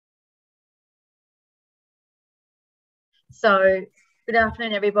So good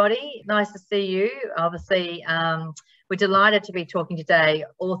afternoon, everybody. Nice to see you. Obviously, we're delighted to be talking today,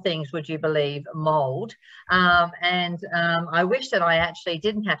 all things, would you believe, mould. I wish that I actually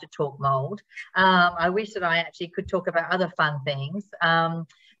didn't have to talk mould. I wish that I actually could talk about other fun things.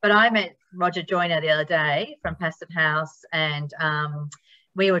 But I met Roger Joyner the other day from Passivhaus, and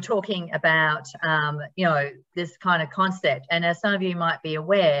we were talking about, this kind of concept. And as some of you might be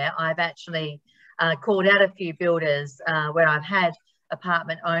aware, I've actually called out a few builders where I've had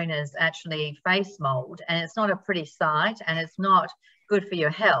apartment owners actually face mould, and it's not a pretty sight and it's not good for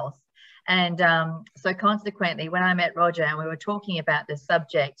your health. And so consequently, when I met Roger and we were talking about this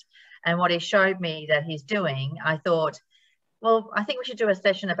subject and what he showed me that he's doing, I thought, well, I think we should do a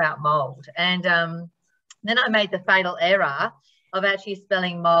session about mould. And then I made the fatal error of actually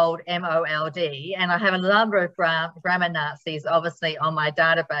spelling mould M-O-L-D, and I have a number of grammar Nazis obviously on my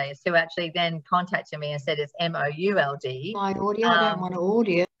database who actually then contacted me and said it's M-O-U-L-D. My audio, I don't want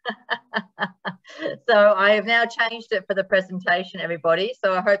audio. So I have now changed it for the presentation, everybody.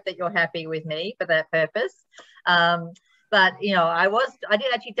 So I hope that you're happy with me for that purpose. But you know, I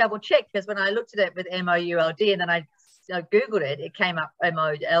did actually double check, because when I looked at it with M-O-U-L-D and then I Googled it, it came up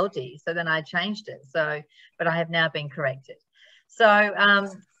M-O-L-D. So then I changed it. So, but I have now been corrected. So,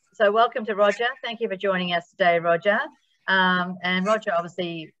 so welcome to Roger. Thank you for joining us today, Roger. And Roger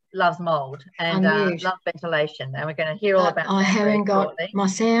obviously loves mould and loves ventilation, and we're going to hear all about that. I haven't got my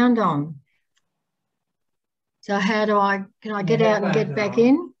sound on. So how do can I get out and get back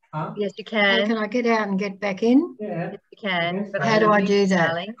in? Huh? Yes, you can. Can I get out and get back in? Yeah. Yes, you can. But how do I do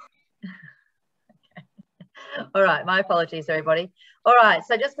that? Okay. All right, my apologies, everybody. All right,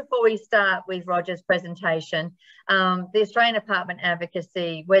 so just before we start with Roger's presentation, the Australian Apartment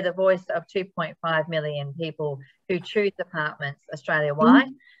Advocacy, we're the voice of 2.5 million people who choose apartments Australia-wide.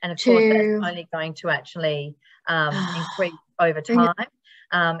 And of course, that's only going to actually increase over time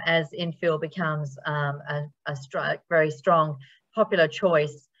as infill becomes a very strong popular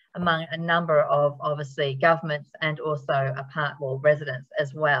choice among a number of, obviously, governments and also residents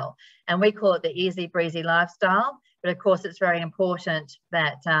as well. And we call it the easy breezy lifestyle. But of course, it's very important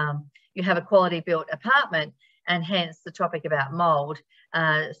that you have a quality built apartment, and hence the topic about mould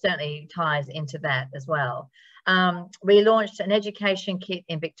certainly ties into that as well. We launched an education kit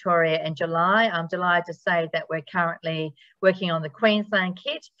in Victoria in July. I'm delighted to say that we're currently working on the Queensland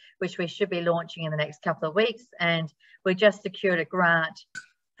kit, which we should be launching in the next couple of weeks. And we just secured a grant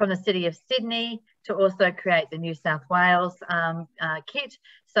from the City of Sydney to also create the New South Wales kit.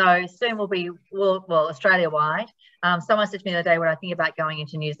 So soon we'll be, well, Australia-wide. Someone said to me the other day, when I think about going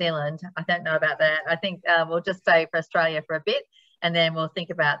into New Zealand, I don't know about that. I think we'll just stay for Australia for a bit, and then we'll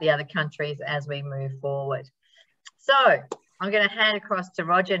think about the other countries as we move forward. So I'm going to hand across to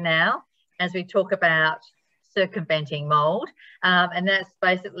Roger now as we talk about circumventing mould. And that's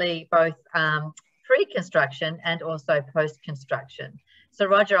basically both pre-construction and also post-construction. So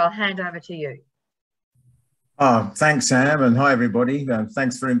Roger, I'll hand over to you. Oh, thanks, Sam, and hi, everybody.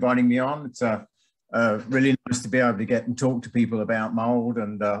 Thanks for inviting me on. It's really nice to be able to get and talk to people about mould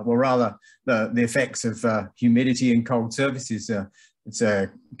and, well, rather the effects of humidity and cold surfaces. It's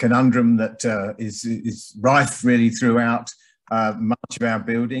a conundrum that is rife really throughout much of our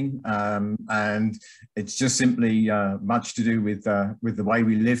building, and it's just simply much to do with the way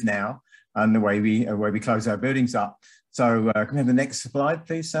we live now and the way we close our buildings up. So can we have the next slide,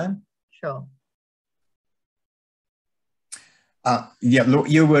 please, Sam? Sure. Yeah, look,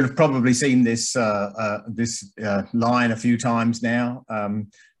 you would have probably seen this line a few times now.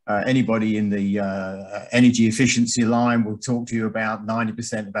 Anybody in the energy efficiency line will talk to you about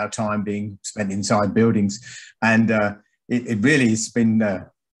 90% of our time being spent inside buildings, and it really has been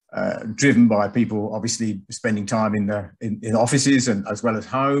driven by people obviously spending time in offices and as well as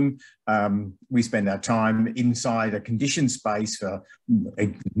home. We spend our time inside a conditioned space for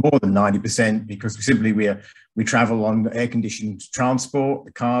more than 90%, because we travel on air-conditioned transport.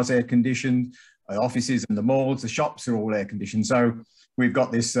 The car's air-conditioned, the offices and the malls, the shops are all air-conditioned. So we've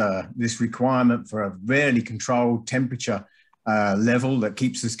got this requirement for a really controlled temperature level that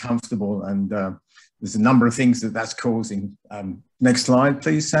keeps us comfortable, and there's a number of things that's causing. Next slide,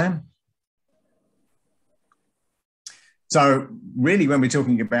 please, Sam. So really, when we're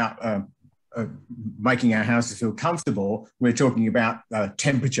talking about making our houses feel comfortable, we're talking about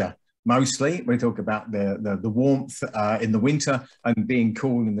temperature mostly. We talk about the warmth in the winter and being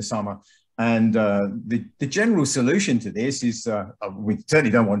cool in the summer. And the general solution to this is we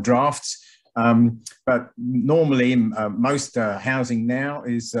certainly don't want drafts. But normally most housing now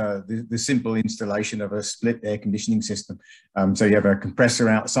is the simple installation of a split air conditioning system. So you have a compressor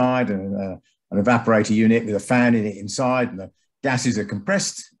outside and evaporator unit with a fan in it inside, and the gases are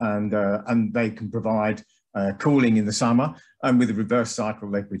compressed, and they can provide cooling in the summer, and with a reverse cycle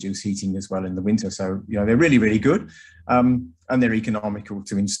they produce heating as well in the winter. So they're really, really good, and they're economical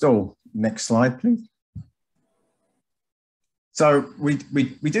to install. Next slide, please. So we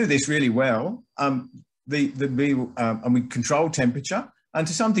do this really well. And we control temperature, and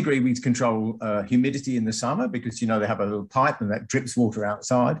to some degree we control humidity in the summer, because they have a little pipe and that drips water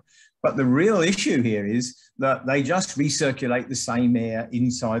outside. But the real issue here is that they just recirculate the same air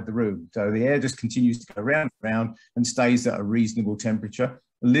inside the room. So the air just continues to go round and round and stays at a reasonable temperature.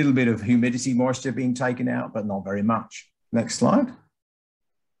 A little bit of humidity, moisture being taken out, but not very much. Next slide.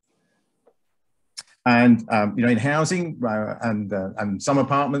 And in housing and some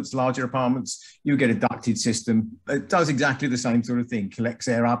apartments, larger apartments, you get a ducted system. It does exactly the same sort of thing. Collects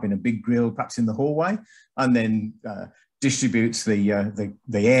air up in a big grill, perhaps in the hallway, and then distributes the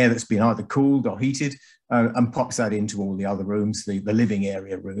air that's been either cooled or heated, and pops that into all the other rooms, the living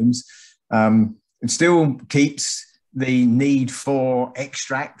area rooms. It still keeps the need for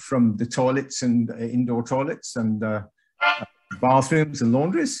extract from the toilets and indoor toilets and bathrooms and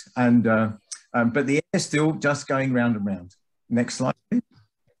laundries, but the air is still just going round and round. Next slide, please.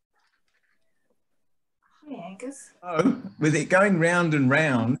 Hi, Angus. So, with it going round and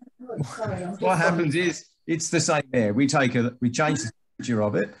round, what happens is it's the same air. We change the temperature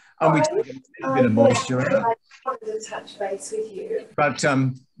of it, and we take a little bit of moisture out. I wanted to touch base with you. But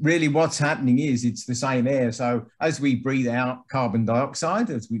really what's happening is it's the same air. So as we breathe out carbon dioxide,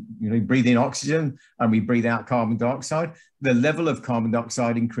 as we breathe in oxygen and we breathe out carbon dioxide, the level of carbon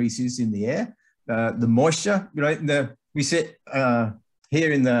dioxide increases in the air. The moisture, we sit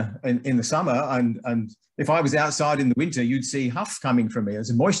here in the summer, and if I was outside in the winter, you'd see huff coming from me.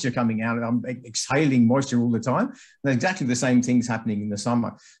 There's moisture coming out, and I'm exhaling moisture all the time. And exactly the same things happening in the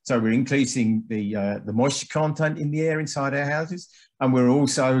summer. So we're increasing the moisture content in the air inside our houses, and we're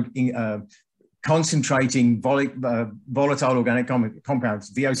also concentrating volatile organic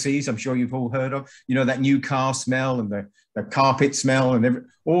compounds, VOCs, I'm sure you've all heard of, that new car smell and the carpet smell and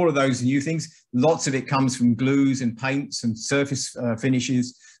all of those new things. Lots of it comes from glues and paints and surface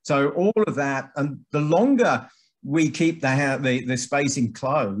finishes. So all of that, and the longer we keep the space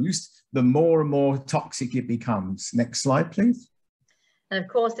enclosed, the more and more toxic it becomes. Next slide, please. And of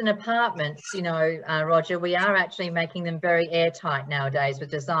course, in apartments, Roger, we are actually making them very airtight nowadays with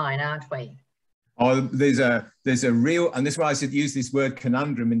design, aren't we? Oh, there's a real, and this is why I said use this word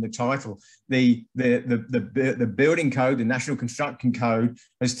conundrum in the title. The building code, the National Construction Code,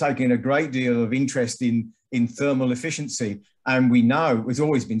 has taken a great deal of interest in thermal efficiency, and we know it's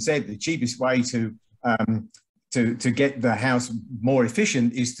always been said the cheapest way to get the house more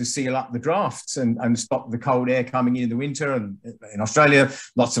efficient is to seal up the drafts and stop the cold air coming in the winter. And in Australia,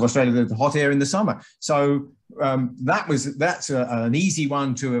 lots of Australia, there's hot air in the summer. So that's an easy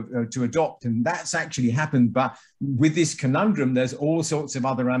one to adopt, and that's actually happened. But with this conundrum, there's all sorts of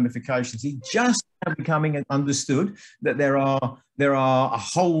other ramifications. It just becoming understood that there are a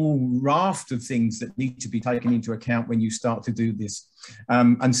whole raft of things that need to be taken into account when you start to do this,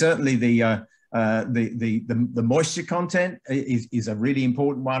 and certainly the moisture content is a really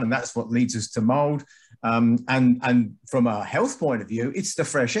important one, and that's what leads us to mold. And from a health point of view, it's the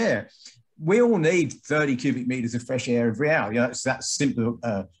fresh air. We all need 30 cubic meters of fresh air every hour. That's simple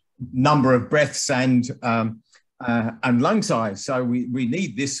number of breaths and lung size. So we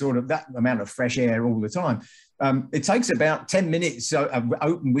need that amount of fresh air all the time. It takes about 10 minutes of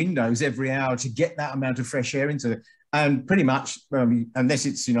open windows every hour to get that amount of fresh air into it. And pretty much, unless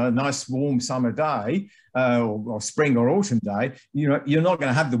it's a nice warm summer day or spring or autumn day, you're not going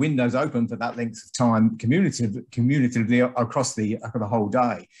to have the windows open for that length of time cumulatively across the whole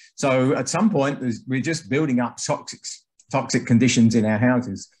day. So at some point, we're just building up toxic conditions in our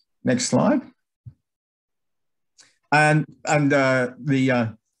houses. Next slide. And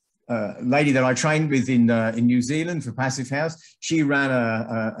the lady that I trained with in New Zealand for Passivhaus, she ran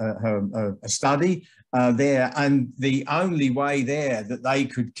a study there, and the only way there that they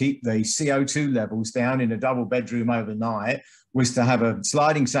could keep the CO2 levels down in a double bedroom overnight was to have a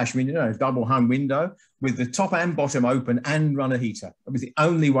sliding sash window, a double hung window with the top and bottom open and run a heater. It was the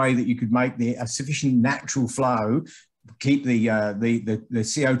only way that you could make a sufficient natural flow, keep the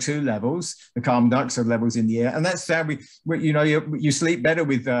CO2 levels, the carbon dioxide levels in the air, and that's how you sleep better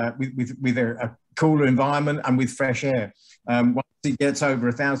with a cooler environment and with fresh air. Once it gets over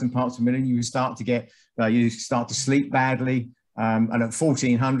 1,000 parts per million, you start to sleep badly, and at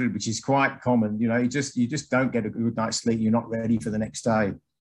 1,400, which is quite common, you just don't get a good night's sleep. You're not ready for the next day.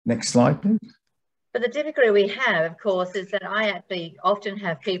 Next slide, please. But the difficulty we have, of course, is that I actually often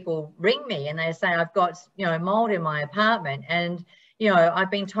have people ring me and they say, I've got, you know, mold in my apartment, and, you know, I've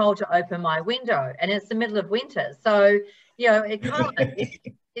been told to open my window, and it's the middle of winter. So, you know, it kind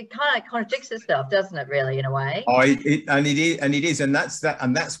of contradicts itself, doesn't it, really, in a way? And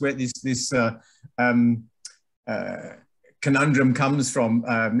that's where this conundrum comes from.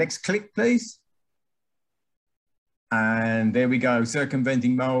 Next click, please. And there we go,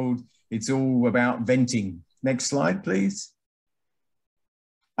 circumventing mold. It's all about venting. Next slide, please.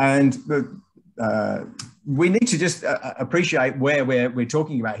 And we need to just appreciate where we're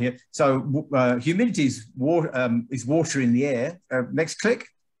talking about here. So humidity is water in the air. Next click.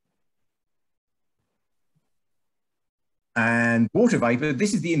 And water vapor,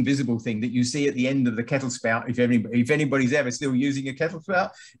 this is the invisible thing that you see at the end of the kettle spout. If anybody's ever still using a kettle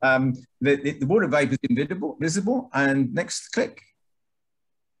spout, the water vapor is visible. And next click.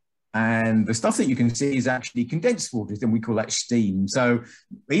 And the stuff that you can see is actually condensed water, and we call that steam. So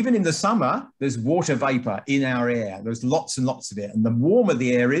even in the summer, there's water vapor in our air. There's lots and lots of it. And the warmer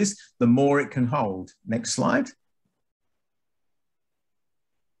the air is, the more it can hold. Next slide.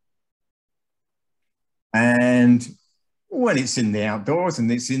 And when it's in the outdoors and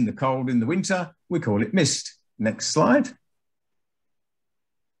it's in the cold in the winter, we call it mist. Next slide.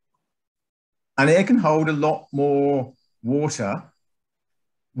 And air can hold a lot more water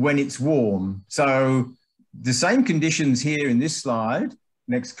when it's warm. So the same conditions here in this slide.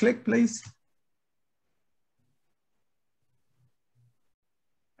 Next click, please.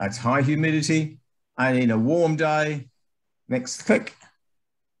 That's high humidity. And in a warm day, next click,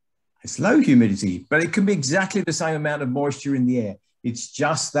 it's low humidity, but it can be exactly the same amount of moisture in the air. It's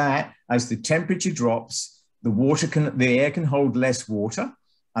just that as the temperature drops, the air can hold less water,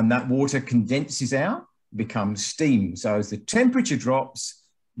 and that water condenses out, becomes steam. So as the temperature drops,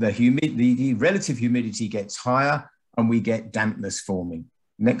 the relative humidity gets higher, and we get dampness forming.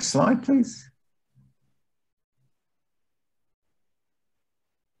 Next slide, please.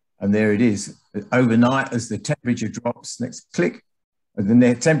 And there it is. Overnight, as the temperature drops, next click, and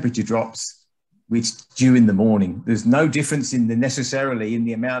the temperature drops, it's due in the morning. There's no difference necessarily in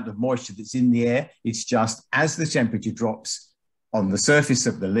the amount of moisture that's in the air. It's just as the temperature drops on the surface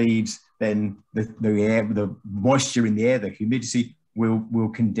of the leaves, then the moisture in the air, the humidity, will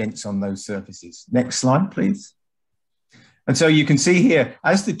condense on those surfaces. Next slide, please. And so you can see here,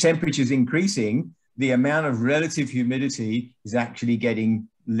 as the temperature is increasing, the amount of relative humidity is actually getting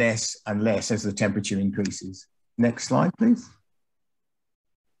less and less as the temperature increases. Next slide, please.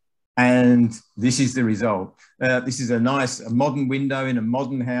 And this is the result. This is a nice modern window in a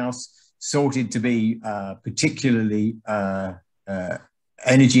modern house, sorted to be particularly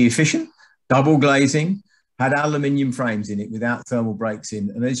energy efficient, double glazing, had aluminium frames in it without thermal breaks in.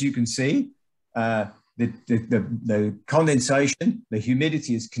 And as you can see, the condensation, the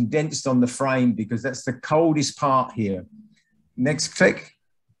humidity is condensed on the frame because that's the coldest part here. Next click.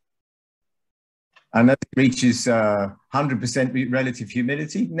 And that reaches 100% relative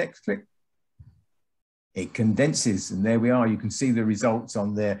humidity. Next click. It condenses, and there we are. You can see the results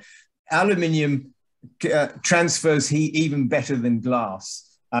on there. Aluminium transfers heat even better than glass,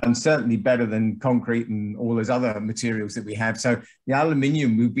 and certainly better than concrete and all those other materials that we have. So the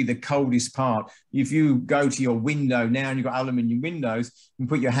aluminium will be the coldest part. If you go to your window now and you've got aluminium windows, and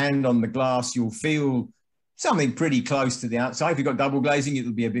put your hand on the glass, you'll feel something pretty close to the outside. If you've got double glazing,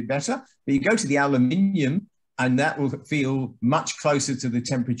 it'll be a bit better. But you go to the aluminium, and that will feel much closer to the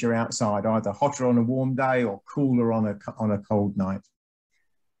temperature outside, either hotter on a warm day or cooler on a cold night.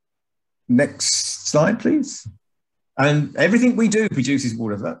 Next slide, please. And everything we do produces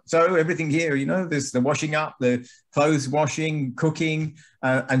water. So everything here, you know, there's the washing up, the clothes washing, cooking,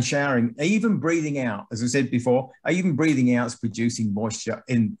 and showering, even breathing out. As I said before, even breathing out is producing moisture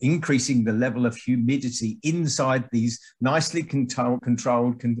and increasing the level of humidity inside these nicely controlled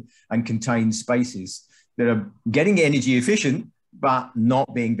and contained spaces that are getting energy efficient, but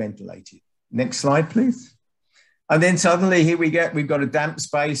not being ventilated. Next slide, please. And then suddenly here we've got a damp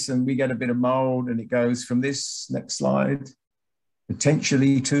space, and we get a bit of mold, and it goes from this, next slide,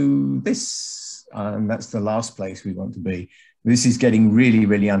 potentially to this. And that's the last place we want to be. This is getting really,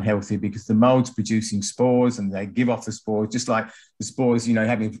 really unhealthy because the mold's producing spores, and they give off the spores, just like the spores, you know,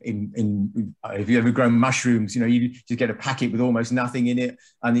 having if you ever grown mushrooms, you know, you just get a packet with almost nothing in it,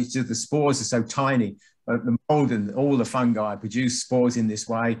 and it's just the spores are so tiny. But the mold and all the fungi produce spores in this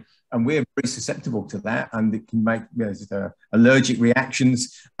way, and we're very susceptible to that, and it can make allergic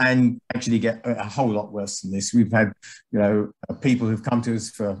reactions and actually get a whole lot worse than this. We've had people who've come to us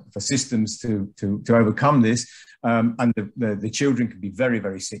for systems to overcome this, and the children can be very,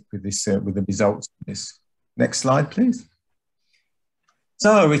 very sick with this with the results of this. Next slide, please.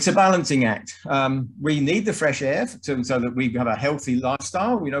 So it's a balancing act. We need the fresh air so that we have a healthy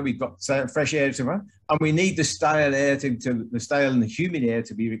lifestyle. We've got fresh air to run, and we need the stale air the stale and the humid air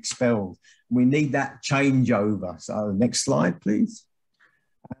to be expelled. We need that changeover. So next slide, please.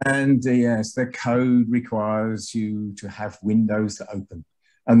 And yes, the code requires you to have windows that open,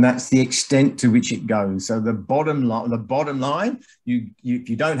 and that's the extent to which it goes. So the bottom line, if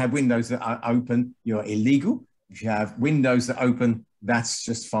you don't have windows that are open, you're illegal. If you have windows that open, that's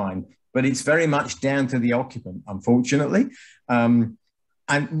just fine. But it's very much down to the occupant, unfortunately. And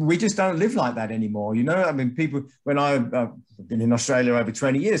we just don't live like that anymore. I mean, people, when I've been in Australia over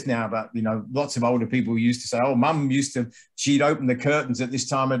 20 years now, but, lots of older people used to say, oh, mum she'd open the curtains at this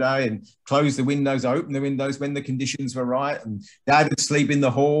time of day and close the windows, open the windows when the conditions were right. And dad would sleep in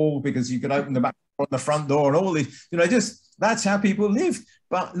the hall because you could open the back door and the front door and all this, that's how people live.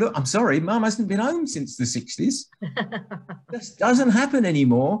 But look, I'm sorry, mum hasn't been home since the 60s. This doesn't happen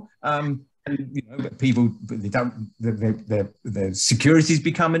anymore. And people, the security's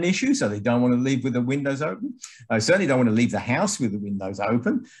become an issue, so they don't want to leave with the windows open. I certainly don't want to leave the house with the windows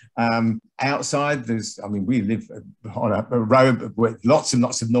open. Outside, we live on a road with lots and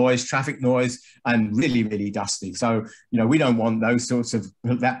lots of noise, traffic noise, and really, really dusty. So, we don't want those sorts of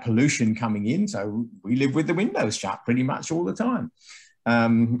that pollution coming in. So we live with the windows shut pretty much all the time.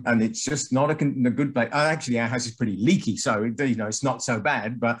 And it's just not a good place. Actually, our house is pretty leaky, so it's not so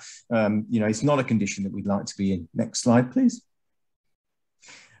bad, but it's not a condition that we'd like to be in. Next slide, please.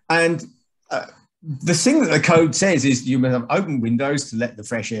 And the thing that the code says is you must have open windows to let the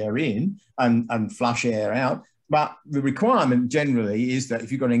fresh air in and flush air out. But the requirement generally is that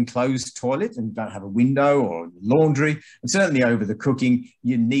if you've got an enclosed toilet and don't have a window or laundry, and certainly over the cooking,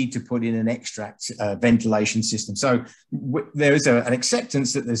 you need to put in an extract ventilation system. So there is an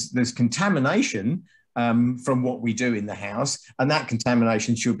acceptance that there's contamination from what we do in the house, and that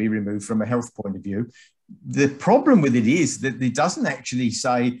contamination should be removed from a health point of view. The problem with it is that it doesn't actually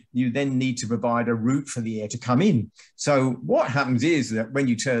say you then need to provide a route for the air to come in. So what happens is that when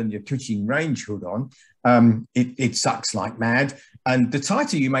you turn your kitchen range hood on, it sucks like mad. And the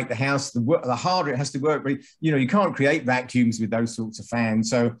tighter you make the house, the harder it has to work. But, you can't create vacuums with those sorts of fans.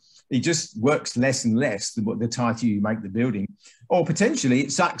 So it just works less and less the tighter you make the building. Or potentially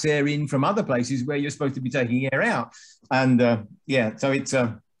it sucks air in from other places where you're supposed to be taking air out. And so it's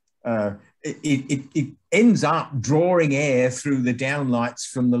it ends up drawing air through the downlights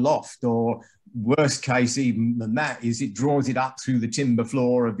from the loft, or worst case even than that is it draws it up through the timber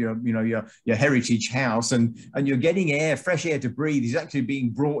floor of your heritage house, and you're getting fresh air to breathe is actually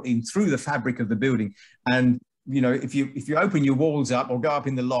being brought in through the fabric of the building. And if you open your walls up or go up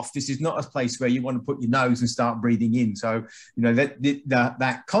in the loft, this is not a place where you want to put your nose and start breathing in. So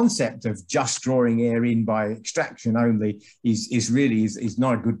that concept of just drawing air in by extraction only is really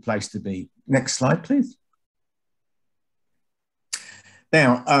not a good place to be. Next slide, please.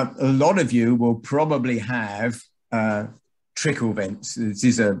 Now, a lot of you will probably have trickle vents. This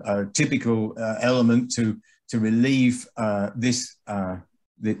is a typical element to relieve this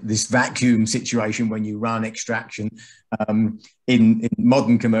vacuum situation when you run extraction. In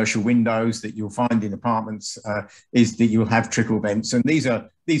modern commercial windows that you'll find in apartments is that you'll have trickle vents, and these are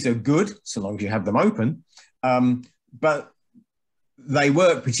good so long as you have them open, but they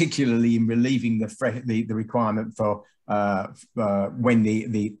work particularly in relieving the requirement for when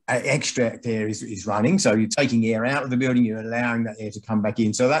the extract air is running. So you're taking air out of the building, you're allowing that air to come back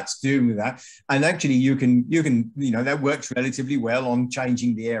in. So that's doing with that. And actually you can that works relatively well on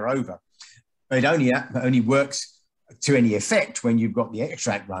changing the air over. It only works to any effect when you've got the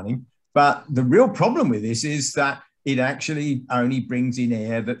extract running. But the real problem with this is that it actually only brings in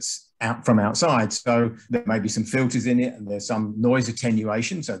air that's out from outside. So there may be some filters in it and there's some noise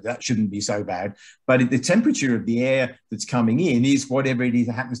attenuation, so that shouldn't be so bad. But the temperature of the air that's coming in is whatever it is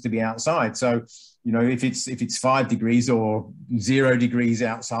that happens to be outside. So, if it's 5 degrees or 0 degrees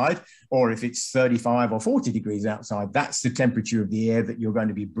outside, or if it's 35 or 40 degrees outside, that's the temperature of the air that you're going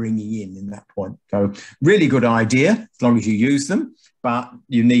to be bringing in that point. So really good idea as long as you use them, but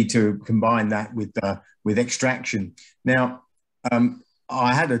you need to combine that with extraction. Now,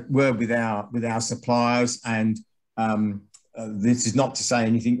 I had a word with our suppliers, and this is not to say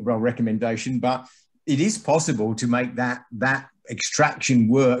anything about recommendation, but it is possible to make that extraction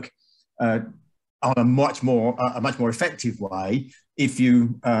work on a much more effective way if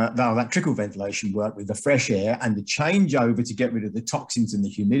you, that trickle ventilation work with the fresh air and the changeover to get rid of the toxins and the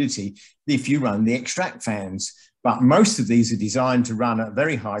humidity if you run the extract fans. But most of these are designed to run at a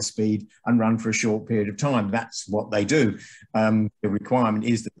very high speed and run for a short period of time. That's what they do. The requirement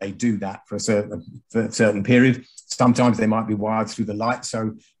is that they do that for a certain period. Sometimes they might be wired through the light.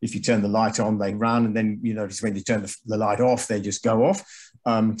 So if you turn the light on, they run. And then, you notice when you turn the light off, they just go off.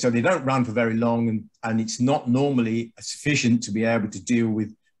 So they don't run for very long. And it's not normally sufficient to be able to deal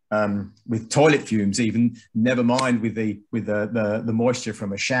with toilet fumes, even, never mind with the moisture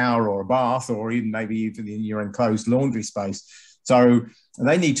from a shower or a bath, or even in your enclosed laundry space. So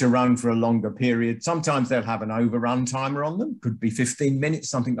they need to run for a longer period. Sometimes they'll have an overrun timer on them, could be 15 minutes,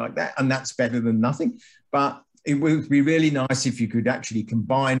 something like that, and that's better than nothing. But it would be really nice if you could actually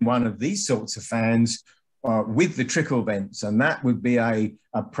combine one of these sorts of fans with the trickle vents, and that would be a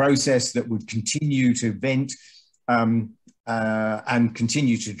process that would continue to vent and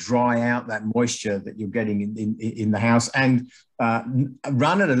continue to dry out that moisture that you're getting in the house, and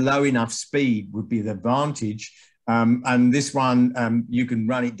run at a low enough speed would be the advantage. And this one, you can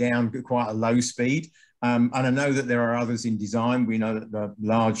run it down at quite a low speed. And I know that there are others in design. We know that the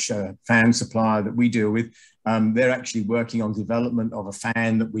large fan supplier that we deal with, they're actually working on development of a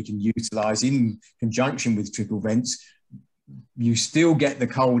fan that we can utilize in conjunction with trickle vents. You still get the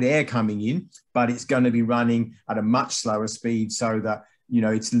cold air coming in, but it's going to be running at a much slower speed so that,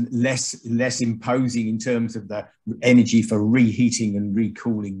 it's less imposing in terms of the energy for reheating and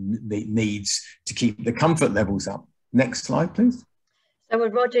recooling the needs to keep the comfort levels up. Next slide, please. So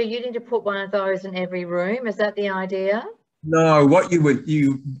would Roger, you need to put one of those in every room? Is that the idea? No, what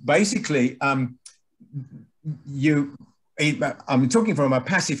you basically, I'm talking from a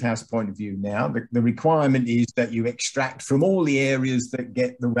passive house point of view now. The requirement is that you extract from all the areas that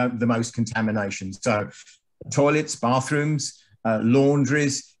get the most contamination. So toilets, bathrooms,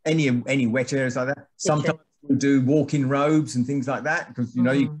 laundries, any wet areas like that. Sometimes we'll do walk-in robes and things like that, because,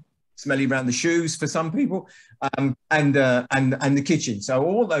 you smelly around the shoes for some people, and the kitchen. So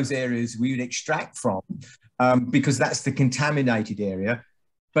all those areas we would extract from, because that's the contaminated area.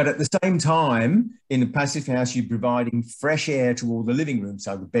 But at the same time, in a passive house, you're providing fresh air to all the living rooms.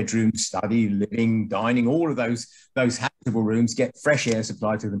 So the bedroom, study, living, dining, all of those habitable rooms get fresh air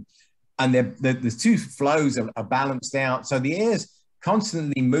supplied to them. And the two flows are balanced out. So the air's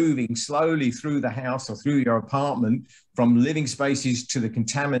constantly moving slowly through the house or through your apartment from living spaces to the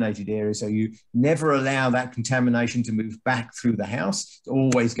contaminated area. So you never allow that contamination to move back through the house. It's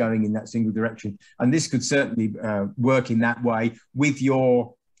always going in that single direction. And this could certainly work in that way with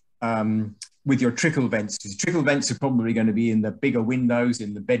your trickle vents. The trickle vents are probably going to be in the bigger windows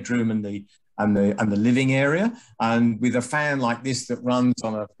in the bedroom and the living area. And with a fan like this that runs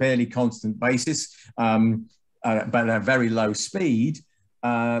on a fairly constant basis, but at a very low speed,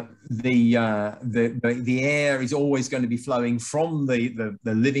 the air is always going to be flowing from the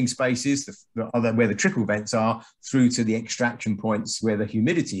living spaces, where the trickle vents are, through to the extraction points where the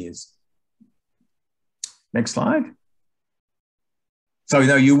humidity is. Next slide. So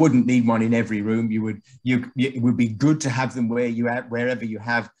no, you wouldn't need one in every room. It would be good to have them wherever you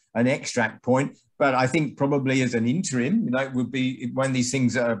have an extract point. But I think probably as an interim, it would be, when these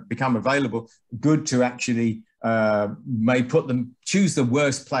things become available, good to actually choose the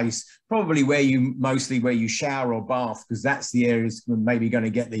worst place, probably where you shower or bath, because that's the areas maybe going to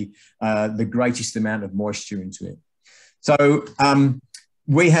get the greatest amount of moisture into it. So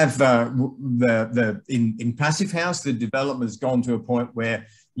we have in Passive House, the development has gone to a point where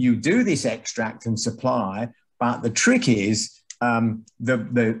you do this extract and supply, but the trick is, in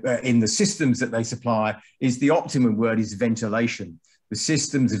the systems that they supply, is the optimum word is ventilation. The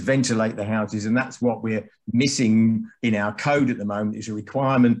systems ventilate the houses, and that's what we're missing in our code at the moment, is a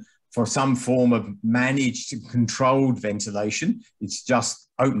requirement for some form of managed controlled ventilation. It's just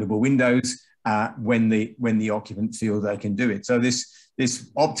openable windows when the occupants feel they can do it. So this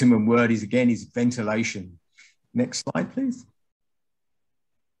optimum word is ventilation. Next slide, please.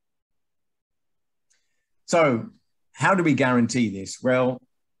 So how do we guarantee this? Well,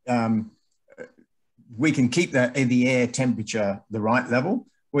 we can keep the air temperature the right level.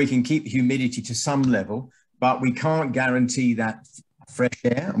 We can keep humidity to some level, but we can't guarantee that fresh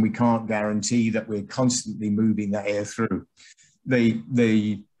air, and we can't guarantee that we're constantly moving that air through.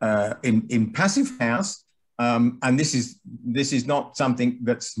 In Passive House, and this is not something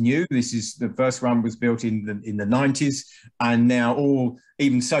that's new. This is the first one was built in the 90s, and now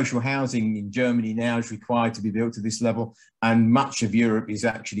even social housing in Germany now is required to be built to this level, and much of Europe is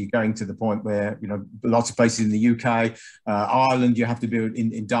actually going to the point where lots of places in the UK, Ireland, you have to build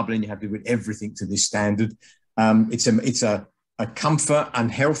in Dublin, you have to build everything to this standard. It's a a comfort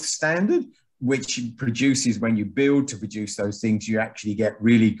and health standard, which produces, when you build to produce those things, you actually get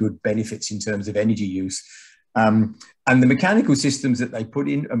really good benefits in terms of energy use. And the mechanical systems that they put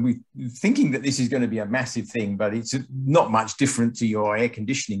in, and we're thinking that this is going to be a massive thing, but it's not much different to your air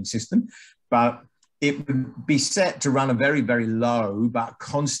conditioning system, but it would be set to run a very, very low but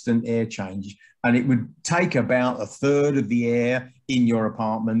constant air change. And it would take about 1/3 of the air in your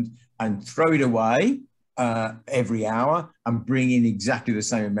apartment and throw it away every hour and bring in exactly the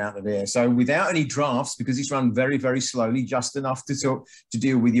same amount of air. So without any drafts, because it's run very, very slowly, just enough to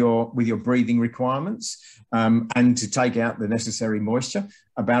deal with your breathing requirements and to take out the necessary moisture,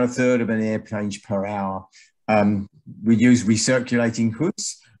 about 1/3 of an air change per hour. We use recirculating hoods,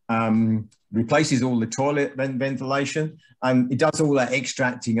 replaces all the toilet ventilation, and it does all that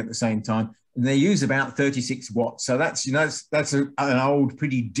extracting at the same time. And they use about 36 watts. So that's, you know, that's an old,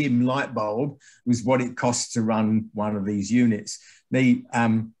 pretty dim light bulb was what it costs to run one of these units.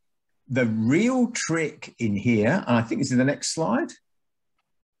 The real trick in here, and I think this is the next slide,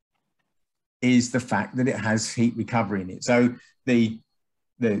 is the fact that it has heat recovery in it. So the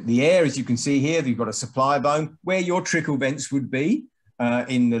air, as you can see here, you've got a supply bone where your trickle vents would be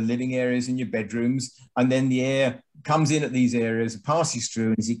in the living areas, in your bedrooms, and then the air comes in at these areas, passes through,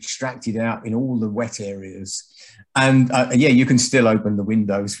 and is extracted out in all the wet areas. And yeah, you can still open the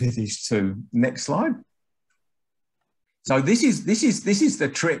windows with this too. Next slide. So this is the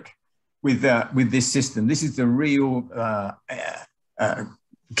trick with this system. This is the real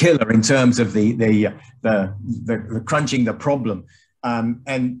killer in terms of the crunching the problem,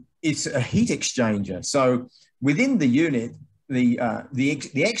 and it's a heat exchanger. So within the unit,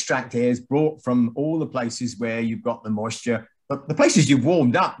 the extract air is brought from all the places where you've got the moisture, but the places you've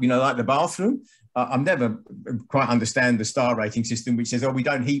warmed up, you know, like the bathroom. I've never quite understand the star rating system, which says, oh, we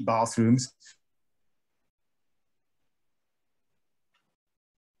don't heat bathrooms.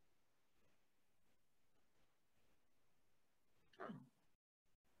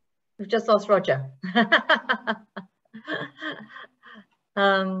 We've just lost Roger.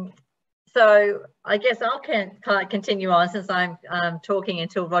 So I guess I'll continue on since I'm talking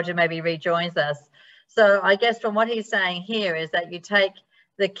until Roger maybe rejoins us. So I guess from what he's saying here is that you take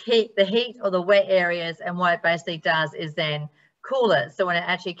the heat or the wet areas, and what it basically does is then cool it. So when it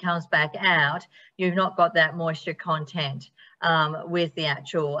actually comes back out, you've not got that moisture content with the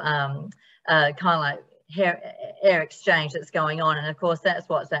actual kind of like air exchange that's going on. And of course, that's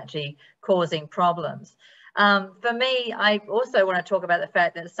what's actually causing problems. For me, I also want to talk about the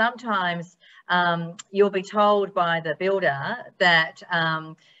fact that sometimes you'll be told by the builder that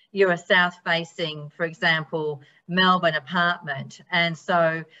you're a south-facing, for example, Melbourne apartment, and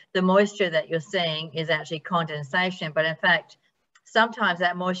so the moisture that you're seeing is actually condensation, but in fact, sometimes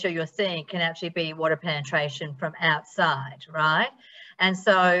that moisture you're seeing can actually be water penetration from outside, right? And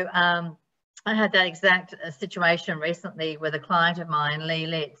so I had that exact situation recently with a client of mine, Lee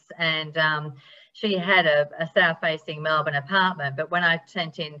Litz, and she had a south-facing Melbourne apartment, but when I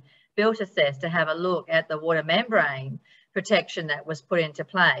sent in Built Assess to have a look at the water membrane protection that was put into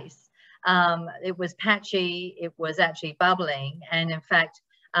place, it was patchy, it was actually bubbling, and in fact,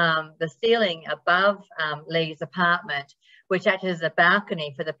 the ceiling above Lee's apartment, which acted as a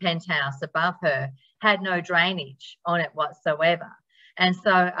balcony for the penthouse above her, had no drainage on it whatsoever. And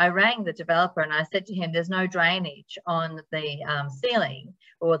so I rang the developer and I said to him, there's no drainage on the ceiling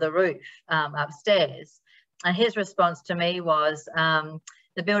or the roof upstairs. And his response to me was,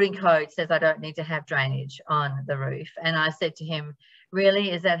 the building code says I don't need to have drainage on the roof. And I said to him, really,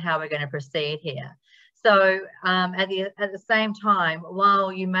 is that how we're going to proceed here? So at the same time,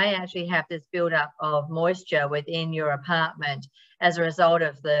 while you may actually have this buildup of moisture within your apartment as a result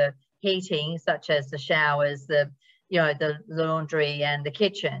of the heating, such as the showers, the laundry and the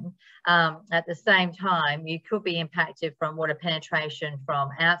kitchen, at the same time, you could be impacted from water penetration from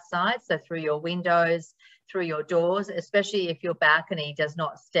outside, so through your windows, through your doors, especially if your balcony does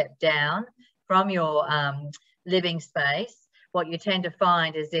not step down from your living space. What you tend to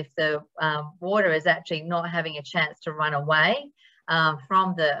find is if the water is actually not having a chance to run away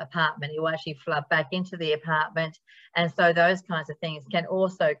from the apartment, it will actually flood back into the apartment. And so those kinds of things can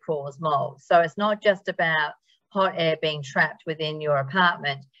also cause mold. So it's not just about hot air being trapped within your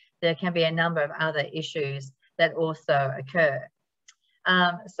apartment. There can be a number of other issues that also occur.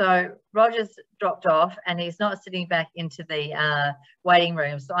 So Roger's dropped off and he's not sitting back into the waiting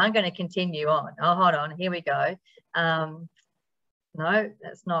room. So I'm going to continue on. Oh, hold on. Here we go. No,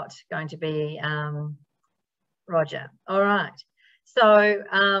 that's not going to be Roger. All right. So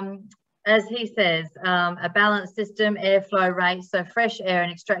as he says, a balanced system, airflow rate, so fresh air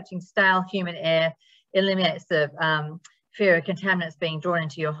and extracting stale humid air eliminates the fear of contaminants being drawn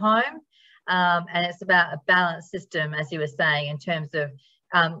into your home. And it's about a balanced system, as you were saying, in terms of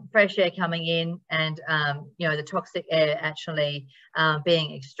fresh air coming in and, you know, the toxic air actually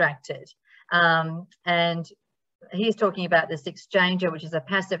being extracted. And he's talking about this exchanger, which is a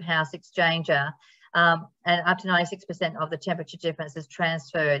passive house exchanger, and up to 96% of the temperature difference is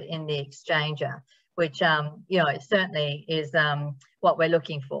transferred in the exchanger, which, you know, it certainly is what we're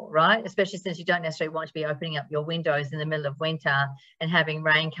looking for, right? Especially since you don't necessarily want to be opening up your windows in the middle of winter and having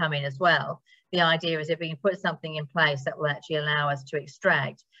rain come in as well. The idea is if we can put something in place that will actually allow us to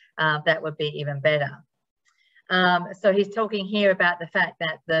extract, that would be even better. So he's talking here about the fact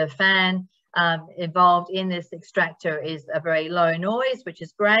that the fan involved in this extractor is a very low noise, which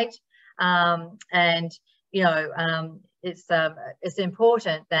is great. And, you know, it's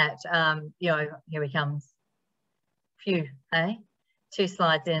important that, you know, here he comes. Phew, hey? 2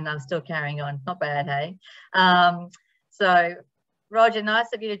 slides in, I'm still carrying on. Not bad, hey? So, Roger, nice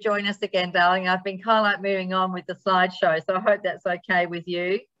of you to join us again, darling. I've been kind of like moving on with the slideshow, so I hope that's okay with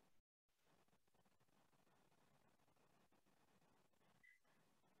you.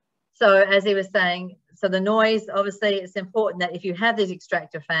 So, as he was saying, so the noise, obviously, it's important that if you have these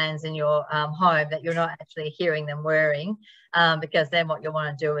extractor fans in your home, that you're not actually hearing them whirring, because then what you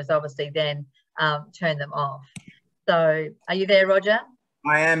want to do is obviously then turn them off. So, are you there, Roger?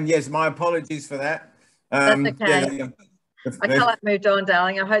 I am, yes. My apologies for that. That's okay. Yeah, I kind of like moved on,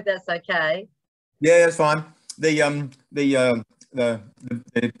 darling. I hope that's okay. Yeah, that's fine. The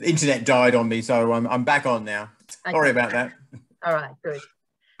internet died on me, so I'm back on now. Okay. Sorry about that. All right, good.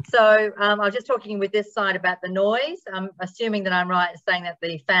 So I was just talking with this side about the noise. I'm assuming that I'm right in saying that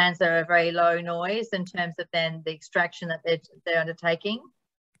the fans are a very low noise in terms of then the extraction that they're undertaking.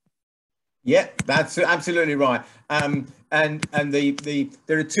 Yeah, that's absolutely right. And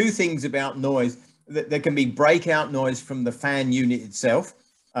there are 2 things about noise. There can be breakout noise from the fan unit itself,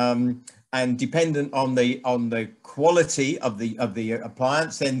 and dependent on the quality of the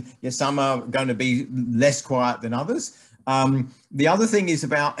appliance, then some are going to be less quiet than others. The other thing is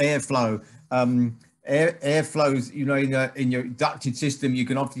about airflow. Airflows, you know, in your ducted system, you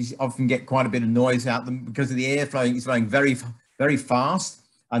can often get quite a bit of noise out of them because of the airflow is flowing very, very fast.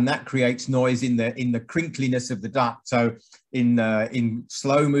 And that creates noise in the crinkliness of the duct. So in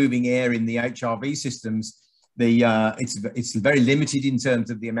slow moving air in the HRV systems, it's very limited in terms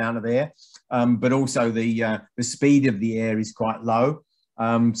of the amount of air, but also the speed of the air is quite low.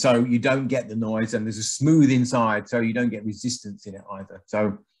 So you don't get the noise, and there's a smooth inside, so you don't get resistance in it either.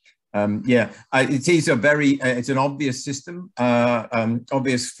 So yeah, it is it's an obvious system,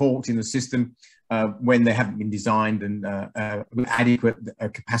 obvious fault in the system. When they haven't been designed and with adequate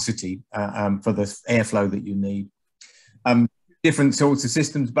capacity for the airflow that you need. Different sorts of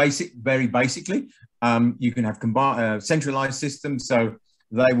systems, very basically. You can have centralized systems, so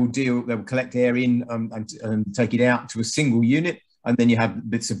they will collect air in and take it out to a single unit, and then you have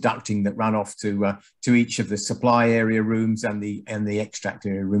bits of ducting that run off to each of the supply area rooms and the extract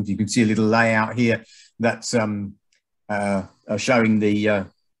area rooms. You can see a little layout here that's showing the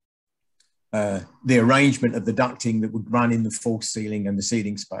arrangement of the ducting that would run in the false ceiling and the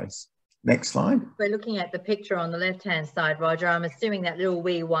ceiling space. Next slide. We're looking at the picture on the left-hand side, Roger. I'm assuming that little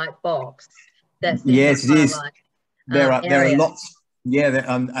wee white box. That's yes, it is. There are lots. Yeah,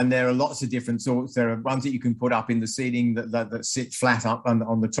 and there are lots of different sorts. There are ones that you can put up in the ceiling that sit flat up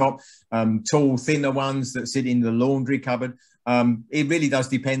on the top. Tall, thinner ones that sit in the laundry cupboard. It really does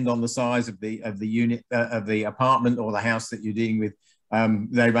depend on the size of the unit, of the apartment or the house that you're dealing with.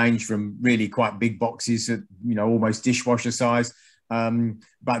 They range from really quite big boxes, you know, almost dishwasher size,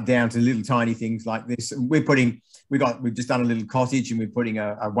 but down to little tiny things like this. We've just done a little cottage, and we're putting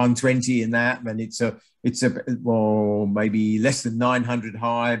a 120 in that, and it's well, maybe less than 900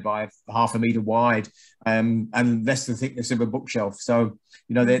 high by half a meter wide, and less than the thickness of a bookshelf. So,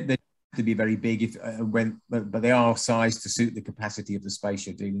 you know, they to be very big but they are sized to suit the capacity of the space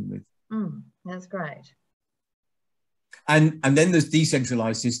you're dealing with. That's great. And then there's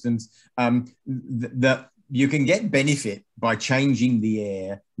decentralized systems that you can get benefit by changing the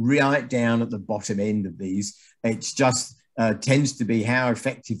air right down at the bottom end of these. It's just tends to be how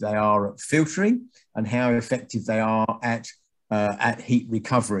effective they are at filtering and how effective they are at heat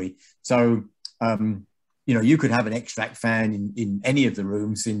recovery. So, you know, you could have an extract fan in any of the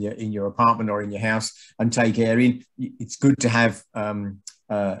rooms in your apartment or in your house and take air in. It's good to have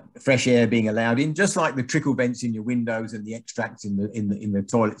fresh air being allowed in, just like the trickle vents in your windows and the extracts in the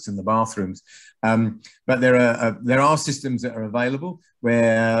toilets and the bathrooms. But there are systems that are available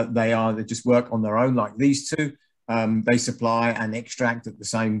where they just work on their own, like these two. they supply and extract at the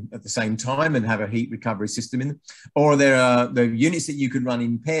same time and have a heat recovery system in them. Or there are the units that you could run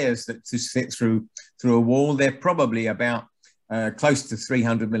in pairs that just fit through a wall. They're probably about close to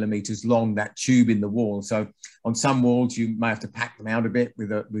 300 millimeters long, that tube in the wall. So on some walls you may have to pack them out a bit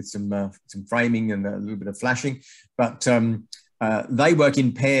with some framing and a little bit of flashing, but they work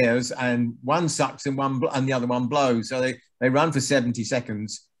in pairs, and one sucks and the other one blows. So they run for 70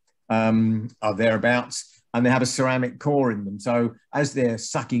 seconds or thereabouts, and they have a ceramic core in them. So as they're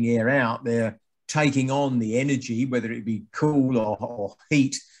sucking air out, they're taking on the energy, whether it be cool or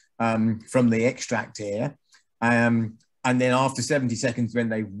heat from the extract air. And then after 70 seconds, when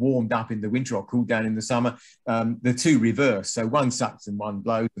they've warmed up in the winter or cooled down in the summer, the two reverse. So one sucks and one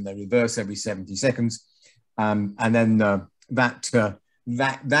blows, and they reverse every 70 seconds. And then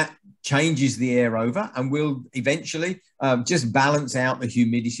that changes the air over and will eventually just balance out the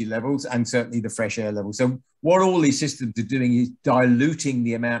humidity levels and certainly the fresh air levels. So what all these systems are doing is diluting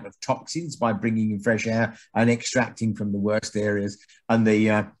the amount of toxins by bringing in fresh air and extracting from the worst areas. And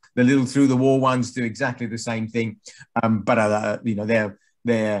the little through the wall ones do exactly the same thing, but you know,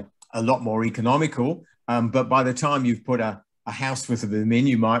 they're a lot more economical. But by the time you've put a house worth of them in,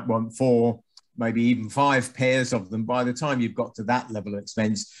 you might want 4, maybe even 5 pairs of them. By the time you've got to that level of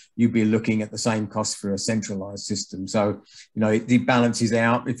expense, you'd be looking at the same cost for a centralized system. So, you know, it balances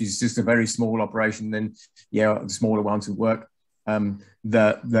out. If it's just a very small operation, then yeah, the smaller ones would work. Again,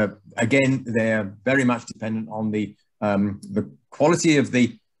 they're very much dependent on the quality of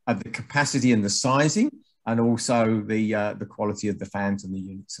the capacity and the sizing, and also the quality of the fans and the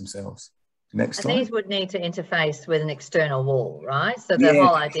units themselves. Next slide. And these would need to interface with an external wall, right? So the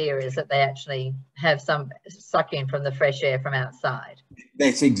whole idea is that they actually have some suck in from the fresh air from outside.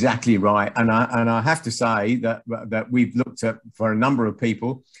 That's exactly right. And I have to say that we've looked at, for a number of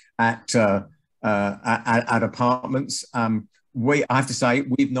people, at apartments. I have to say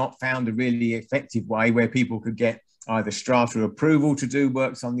we've not found a really effective way where people could get either strata approval to do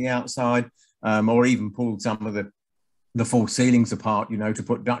works on the outside, or even pull some of the false ceilings apart, you know, to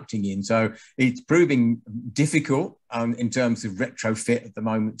put ducting in. So it's proving difficult in terms of retrofit at the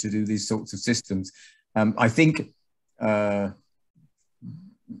moment to do these sorts of systems. I think that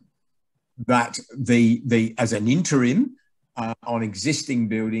as an interim on existing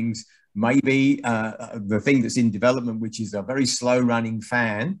buildings, maybe the thing that's in development, which is a very slow running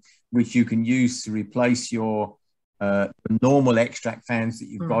fan, which you can use to replace your normal extract fans that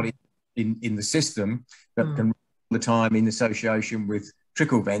you've got in the system, that can run all the time in association with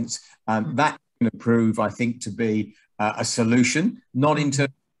trickle vents. That can prove, I think, to be a solution, not in terms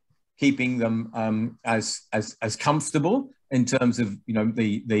of keeping them as comfortable in terms of, you know,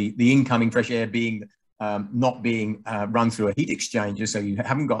 the incoming fresh air being not being run through a heat exchanger, so you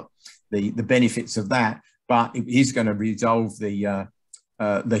haven't got the benefits of that, but it is going to resolve the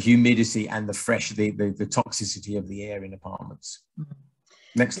humidity and the toxicity of the air in apartments.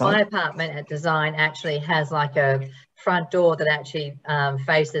 Next slide. My apartment at design actually has like a front door that actually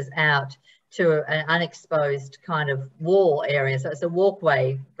faces out to an unexposed kind of wall area. So it's a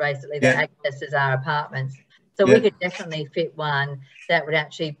walkway basically that accesses our apartments. So we could definitely fit one that would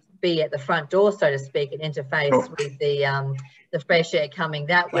actually be at the front door, so to speak, and interface with the fresh air coming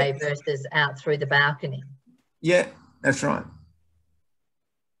that way versus out through the balcony. Yeah, that's right.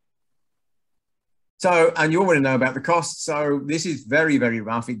 So, and you already know about the costs. So this is very, very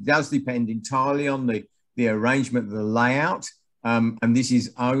rough. It does depend entirely on the arrangement of the layout. And this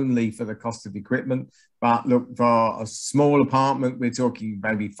is only for the cost of equipment. But look, for a small apartment, we're talking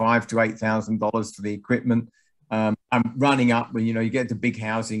maybe $5,000 to $8,000 for the equipment. And running up, when, you know, you get to big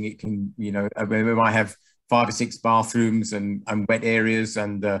housing, it can, you know, we might have 5 or 6 bathrooms and wet areas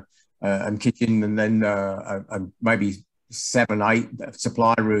and kitchen, and then maybe 7 or 8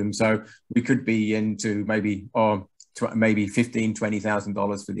 supply rooms. So we could be into maybe $15,000 to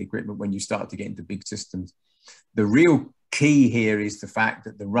 $20,000 for the equipment when you start to get into big systems. The real key here is the fact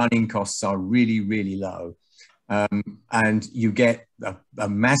that the running costs are really, really low, and you get a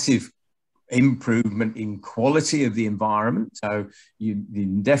massive improvement in quality of the environment. So you're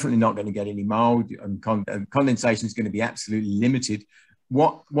definitely not going to get any mold, and condensation is going to be absolutely limited.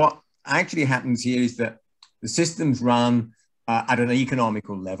 What actually happens here is that the systems run at an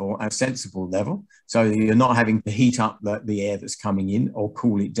economical level, a sensible level. So you're not having to heat up the air that's coming in or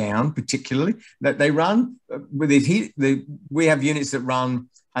cool it down, particularly. That they run with this heat. We have units that run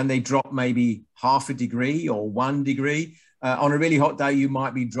and they drop maybe 0.5 degree or 1 degree. On a really hot day, you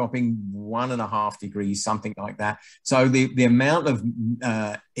might be dropping 1.5 degrees, something like that. So the amount of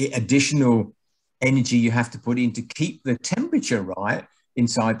additional energy you have to put in to keep the temperature right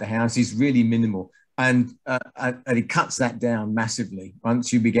inside the house is really minimal. and it cuts that down massively.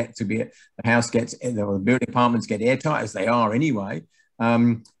 Once you get to be, the house gets, the building apartments get airtight, as they are anyway.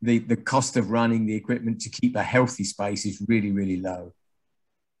 The cost of running the equipment to keep a healthy space is really, really low.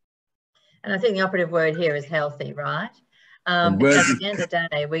 And I think the operative word here is healthy, right? Because at the end of the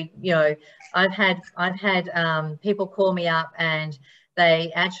day, I've had people call me up, and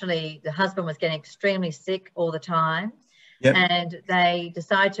the husband was getting extremely sick all the time. Yep. And they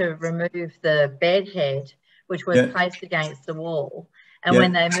decided to remove the bed head, which was placed against the wall. And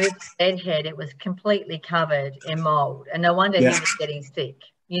when they moved the bed head, it was completely covered in mould. And no wonder he was getting sick,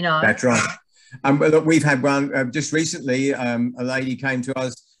 That's right. Look, we've had one just recently. A lady came to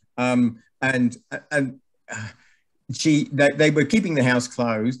us, and they were keeping the house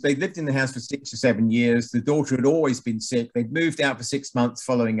closed. They lived in the house for 6 or 7 years. The daughter had always been sick. They'd moved out for 6 months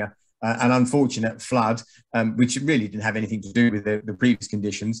following an unfortunate flood, which really didn't have anything to do with the previous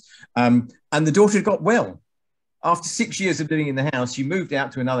conditions. And the daughter had got well. After 6 years of living in the house, she moved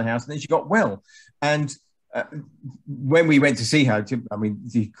out to another house, and then she got well. And when we went to see her, I mean,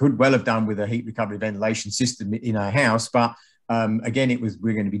 she could well have done with a heat recovery ventilation system in her house, but again,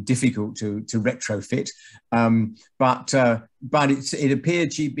 we're going to be difficult to retrofit. But it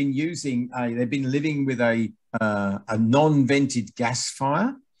appeared she'd been using, they'd been living with a non-vented gas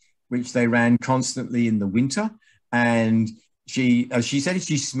fire, which they ran constantly in the winter. And she said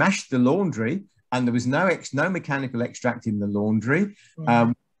she smashed the laundry, and there was no mechanical extract in the laundry.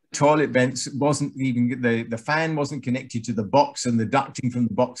 Toilet vents wasn't even, the fan wasn't connected to the box, and the ducting from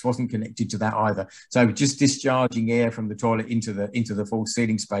the box wasn't connected to that either. So just discharging air from the toilet into the false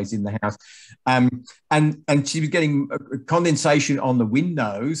ceiling space in the house. And she was getting condensation on the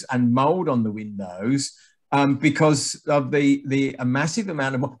windows and mold on the windows because of a massive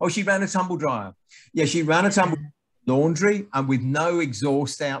amount of, she ran a tumble dryer. Yeah, she ran a tumble laundry, and with no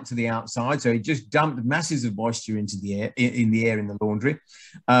exhaust out to the outside, so it just dumped masses of moisture into the air in the laundry.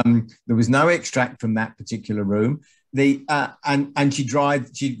 There was no extract from that particular room. And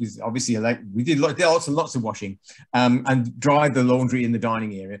she was obviously we did lots and lots of washing, and dried the laundry in the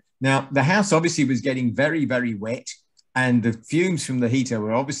dining area. Now the house obviously was getting very, very wet, and the fumes from the heater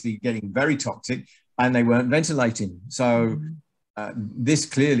were obviously getting very toxic, and they weren't ventilating. So this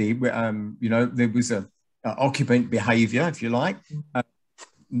clearly, there was a occupant behavior, if you like.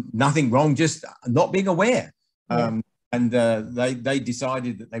 Nothing wrong, just not being aware. And they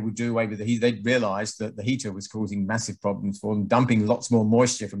decided that they would do away with the heat. They'd realized that the heater was causing massive problems for them, dumping lots more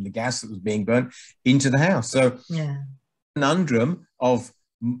moisture from the gas that was being burnt into the house. So conundrum of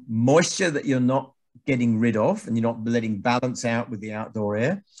moisture that you're not getting rid of, and you're not letting balance out with the outdoor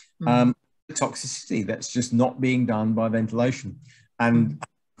air. Toxicity that's just not being done by ventilation. And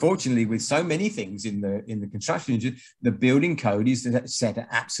fortunately, with so many things in the construction industry, the building code is set at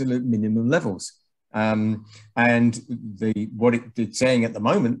absolute minimum levels. And what it's saying at the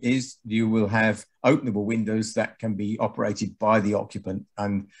moment is you will have openable windows that can be operated by the occupant.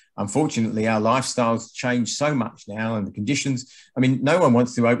 And unfortunately, our lifestyles change so much now, and the conditions. I mean, no one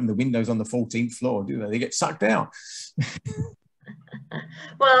wants to open the windows on the 14th floor, do they? They get sucked out.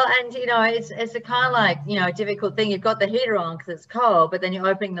 Well, and it's a kind of like a difficult thing. You've got the heater on because it's cold, but then you're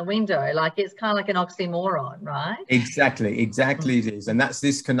opening the window. Like, it's kind of like an oxymoron, right? Exactly it is. And that's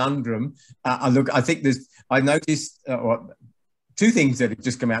this conundrum. I think I noticed two things that have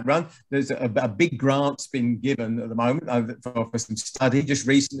just come out. One, there's a big grant's been given at the moment for some study. Just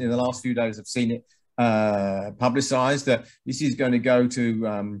recently, in the last few days, I've seen it publicised that this is going to go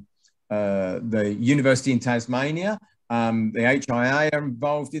to the University in Tasmania. The HIA are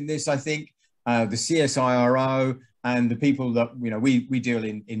involved in this, I think, the CSIRO, and the people that, we deal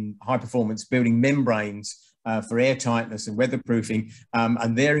in high performance building membranes for air tightness and weatherproofing,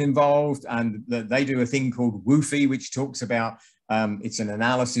 and they're involved, and they do a thing called WOOFI, which talks about, it's an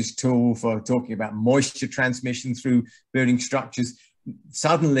analysis tool for talking about moisture transmission through building structures.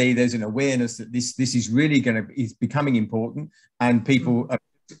 Suddenly there's an awareness that this is really is becoming important, and people are,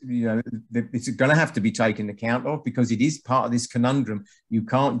 it's going to have to be taken account of, because it is part of this conundrum. You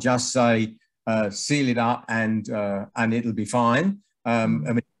can't just say seal it up and it'll be fine. I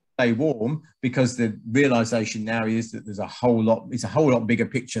mean, stay warm, because the realization now is that there's a whole lot bigger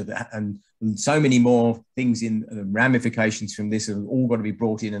picture, and so many more things in ramifications from this have all got to be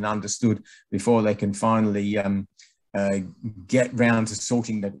brought in and understood before they can finally get round to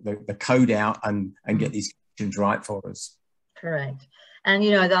sorting the code out and get these conditions right for us. Correct. And,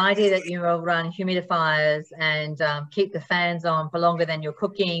 you know, the idea that you will run humidifiers and keep the fans on for longer than you're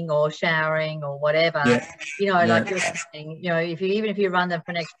cooking or showering or whatever, you know, like you're saying, you know, even if you run them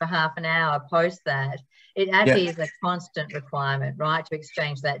for an extra half an hour post that, it actually is a constant requirement, right, to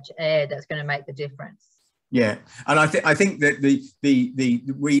exchange that air that's going to make the difference. Yeah, and I think that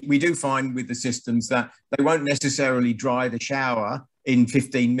we do find with the systems that they won't necessarily dry the shower in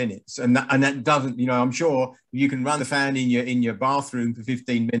 15 minutes, and that doesn't, you know, I'm sure you can run the fan in your bathroom for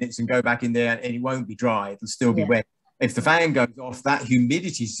 15 minutes and go back in there and it won't be dry, it'll still be wet. If the fan goes off, that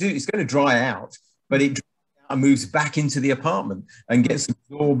humidity is going to dry out, but it moves back into the apartment and gets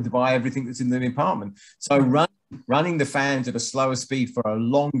absorbed by everything that's in the apartment. So running the fans at a slower speed for a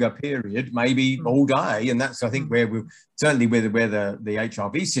longer period, maybe all day, and that's, I think, where we certainly where the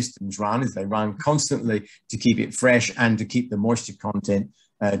HRV systems run, is they run constantly to keep it fresh and to keep the moisture content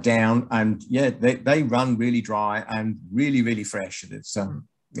down. And yeah, they run really dry and really fresh. It's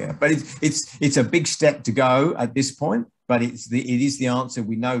yeah, but it's a big step to go at this point. But it is the answer.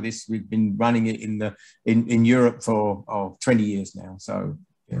 We know this. We've been running it in Europe for 20 years now. So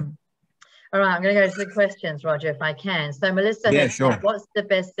yeah. All right, I'm going to go to the questions, Roger, if I can. So Melissa has said, what's the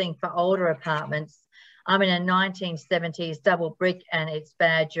best thing for older apartments? I'm in a 1970s double brick and it's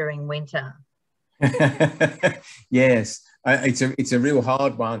bad during winter. Yes, it's a real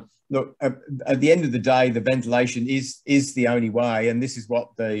hard one. Look, at the end of the day, the ventilation is the only way, and this is what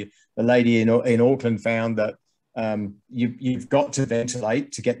the lady in Auckland found, that you've got to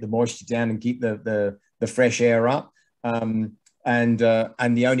ventilate to get the moisture down and keep the fresh air up. And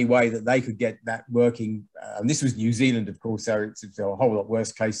the only way that they could get that working, and this was New Zealand, of course, so it's a whole lot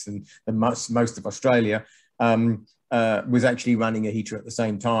worse case than most of Australia, was actually running a heater at the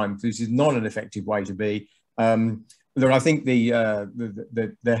same time, which is not an effective way to be. Look, I think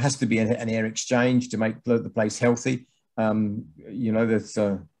there has to be an air exchange to make the place healthy. You know,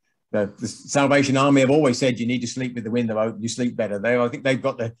 the Salvation Army have always said you need to sleep with the window open, you sleep better. I think they've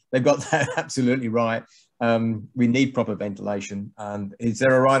got that absolutely right. We need proper ventilation. And is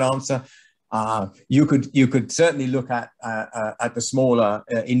there a right answer? You could certainly look at the smaller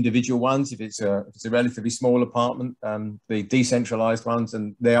individual ones if it's a relatively small apartment, the decentralized ones,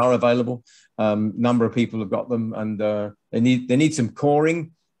 and they are available. Number of people have got them, and they need some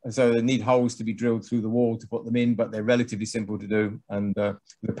coring. And so they need holes to be drilled through the wall to put them in, but they're relatively simple to do. And the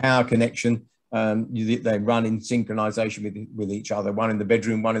power connection, they run in synchronization with each other, one in the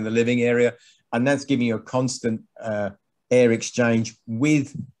bedroom, one in the living area. And that's giving you a constant air exchange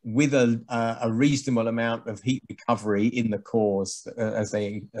with a reasonable amount of heat recovery in the cores as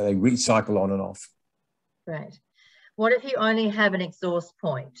they recycle on and off. Right. What if you only have an exhaust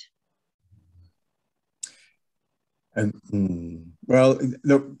point? Well,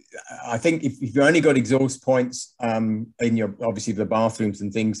 look, I think if you've only got exhaust points in your, obviously the bathrooms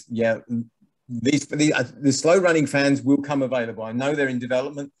and things, yeah, the slow running fans will come available. I know they're in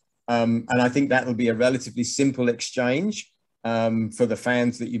development, and I think that will be a relatively simple exchange for the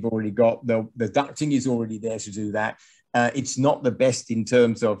fans that you've already got. The ducting is already there to do that. It's not the best in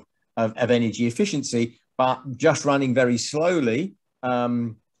terms of energy efficiency, but just running very slowly,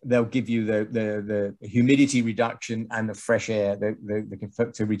 they'll give you the humidity reduction and the fresh air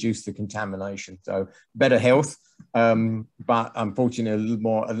to reduce the contamination. So better health, but unfortunately a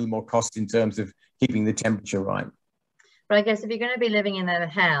little more cost in terms of keeping the temperature right. But I guess if you're going to be living in that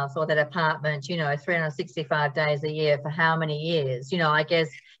house or that apartment, you know, 365 days a year for how many years? You know, I guess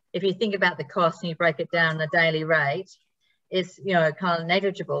if you think about the cost and you break it down on a daily rate, it's, you know, kind of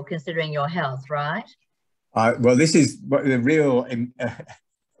negligible considering your health, right? Well, this is the real...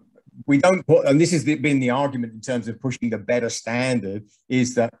 we don't put, and this has been the argument in terms of pushing the better standard,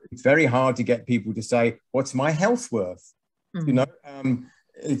 is that it's very hard to get people to say, what's my health worth? Mm-hmm. You know,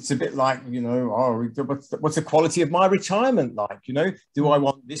 it's a bit like, you know, oh, what's the quality of my retirement like? You know, do I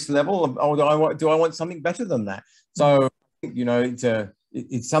want this level, or do I want something better than that? So, you know,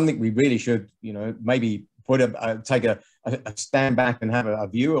 it's something we really should, you know, maybe take a stand back and have a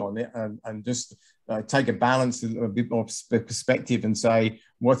view on it, and just take a balance, a bit more perspective, and say,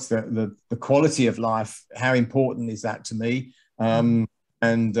 what's the quality of life? How important is that to me? Yeah,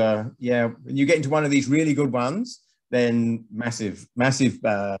 when you get into one of these really good ones, then massive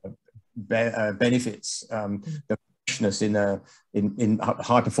benefits. The freshness in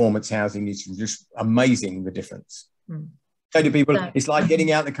high performance housing is just amazing, the difference. Say to people, it's like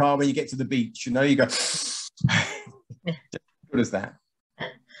getting out of the car when you get to the beach. You know, you go, just good as that.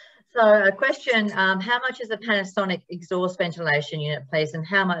 So a question, how much is a Panasonic exhaust ventilation unit, please, and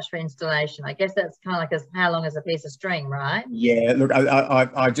how much for installation? I guess that's kind of like how long is a piece of string, right? Yeah, look,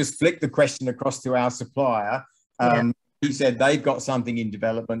 I just flicked the question across to our supplier. he said they've got something in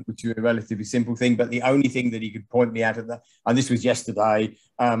development, which is a relatively simple thing, but the only thing that he could point me out of that, and this was yesterday,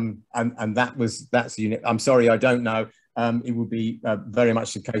 and that's the unit. I'm sorry, I don't know. It would be very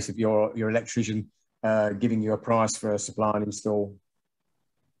much the case of your electrician giving you a price for a supply and install.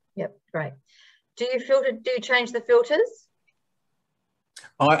 Yep, great. Do you change the filters?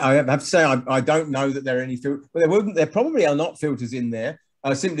 I have to say I don't know that there are any filters, but there probably are not filters in there,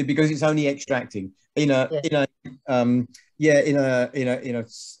 simply because it's only extracting in a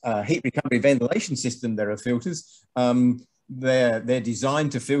heat recovery ventilation system. There are filters. They're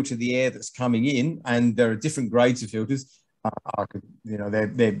designed to filter the air that's coming in, and there are different grades of filters. They're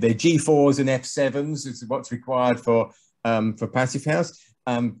G4s and F7s. It's what's required for Passivhaus.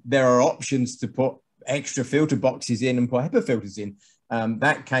 There are options to put extra filter boxes in and put HEPA filters in.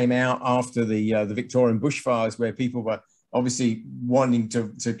 That came out after the Victorian bushfires, where people were obviously wanting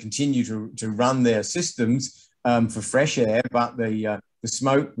to continue to run their systems for fresh air, but the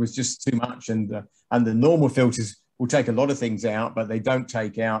smoke was just too much, and the normal filters will take a lot of things out, but they don't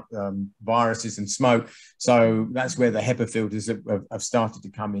take out viruses and smoke. So that's where the HEPA filters have started to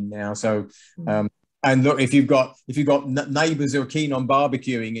come in now. So and look, if you've got neighbours who are keen on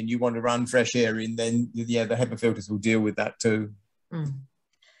barbecuing and you want to run fresh air in, then yeah, the HEPA filters will deal with that too.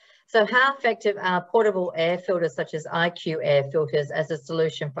 So how effective are portable air filters such as IQ air filters as a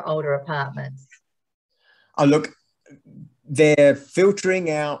solution for older apartments? Oh, look, they're filtering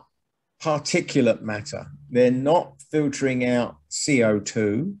out particulate matter. They're not filtering out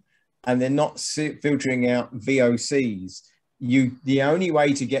CO2, and they're not filtering out VOCs. The only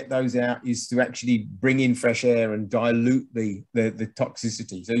way to get those out is to actually bring in fresh air and dilute the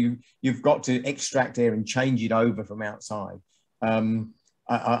toxicity. So you've got to extract air and change it over from outside.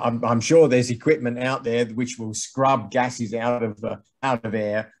 I'm sure there's equipment out there which will scrub gases out of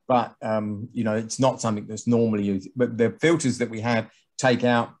air, but it's not something that's normally used. But the filters that we have take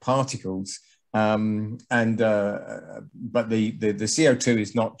out particles, but the CO2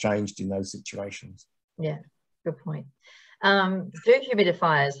 is not changed in those situations. Yeah, good point. Do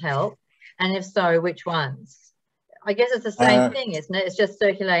humidifiers help? And if so, which ones? I guess it's the same thing, isn't it? It's just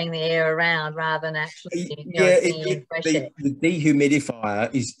circulating the air around rather than actually the dehumidifier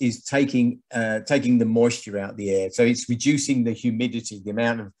is taking the moisture out of the air. So it's reducing the humidity, the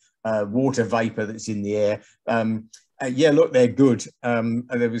amount of water vapor that's in the air. Yeah, look, they're good.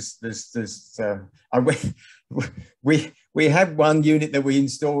 We had one unit that we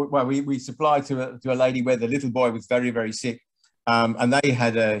installed. Well, we supplied to a lady where the little boy was very, very sick, and they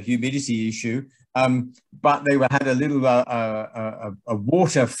had a humidity issue. But they had a little a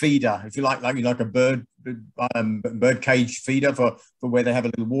water feeder, if you like a bird cage feeder for where they have a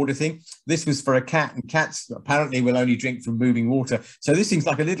little water thing. This was for a cat, and cats apparently will only drink from moving water. So this thing's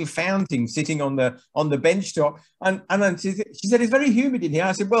like a little fountain sitting on the bench top. And she said, it's very humid in here.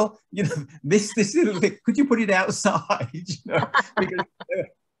 I said, well, this little thing, could you put it outside? Because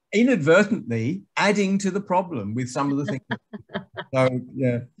inadvertently adding to the problem with some of the things. So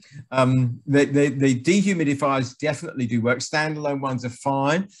yeah, the dehumidifiers definitely do work. Standalone ones are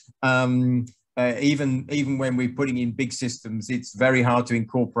fine. Even when we're putting in big systems, it's very hard to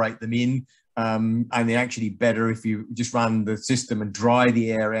incorporate them in. And they're actually better if you just run the system and dry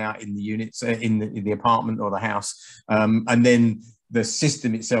the air out in the units, in the apartment or the house, and then the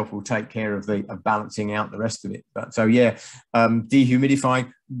system itself will take care of balancing out the rest of it. But so yeah,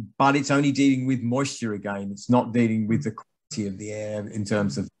 dehumidifying, but it's only dealing with moisture again. It's not dealing with the quality of the air in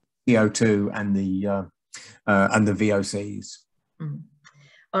terms of CO2 and the VOCs.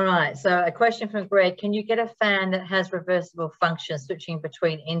 All right. So a question from Greg: can you get a fan that has reversible function, switching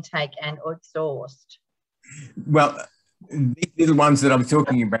between intake and exhaust? Well, these little ones that I'm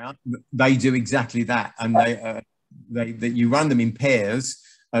talking about, they do exactly that, and you run them in pairs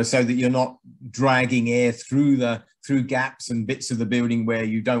so that you're not dragging air through gaps and bits of the building where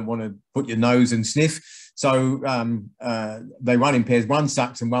you don't want to put your nose and sniff. So they run in pairs. One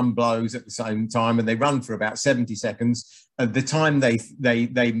sucks and one blows at the same time, and they run for about 70 seconds. At the time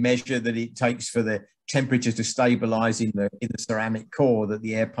they measure that it takes for the temperature to stabilize in the ceramic core that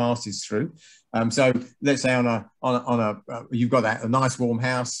the air passes through. So let's say you've got a nice warm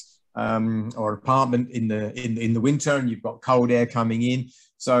house, or apartment in the winter, and you've got cold air coming in.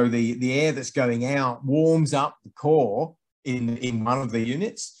 So the air that's going out warms up the core in one of the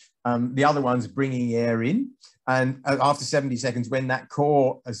units. The other one's bringing air in, and after 70 seconds, when that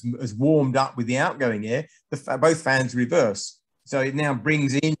core has warmed up with the outgoing air, both fans reverse. So it now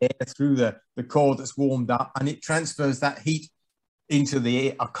brings in air through the core that's warmed up, and it transfers that heat into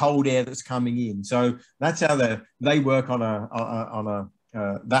the cold air that's coming in. So that's how they work on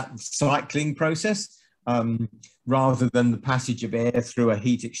that cycling process. rather than the passage of air through a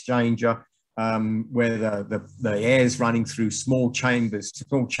heat exchanger, where the air is running through small chambers,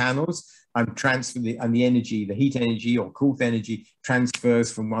 small channels, and transfer the energy, the heat energy or coolth energy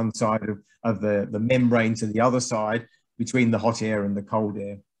transfers from one side of the membrane to the other side between the hot air and the cold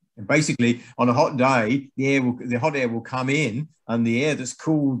air. And basically, on a hot day, the hot air will come in, and the air that's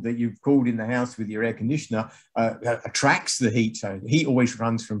cooled, that you've cooled in the house with your air conditioner, attracts the heat. So the heat always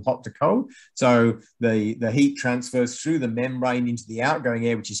runs from hot to cold. So the heat transfers through the membrane into the outgoing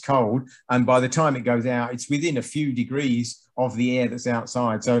air, which is cold. And by the time it goes out, it's within a few degrees of the air that's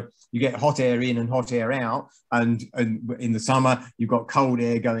outside. So you get hot air in and hot air out, and in the summer you've got cold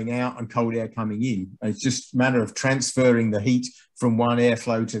air going out and cold air coming in. It's just a matter of transferring the heat from one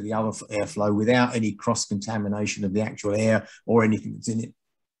airflow to the other airflow without any cross-contamination of the actual air or anything that's in it.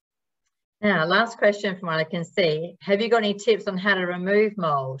 Now, last question from what I can see. Have you got any tips on how to remove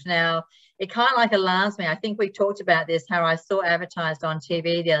mould? Now, it kind of like alarms me. I think we talked about this, how I saw advertised on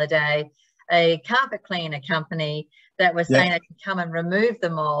TV the other day, a carpet cleaner company that was saying they can come and remove the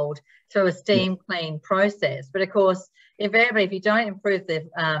mould through a steam clean process. But of course, invariably, if you don't improve the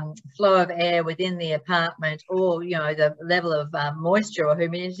flow of air within the apartment, or the level of moisture or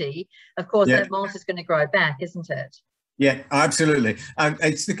humidity, of course that mould is going to grow back, isn't it? Yeah, absolutely. And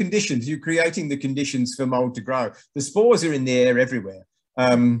it's the conditions. You're creating the conditions for mould to grow. The spores are in the air everywhere.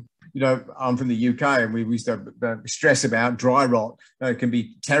 I'm from the UK, and we used to stress about dry rot. It can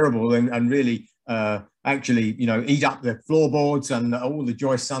be terrible and really actually, eat up the floorboards and all the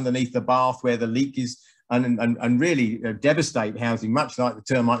joists underneath the bath where the leak is, and really devastate housing, much like the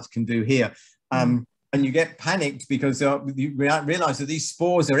termites can do here. And you get panicked because you realise that these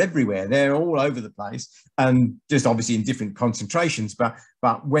spores are everywhere. They're all over the place, and just obviously in different concentrations. But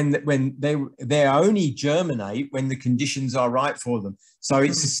when they only germinate when the conditions are right for them. So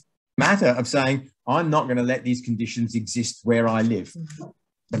it's a matter of saying, I'm not going to let these conditions exist where I live.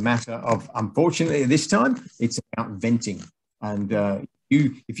 The matter of, unfortunately, this time it's about venting. And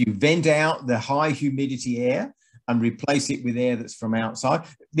if you vent out the high humidity air and replace it with air that's from outside,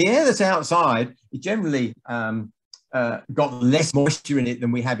 the air that's outside, it generally got less moisture in it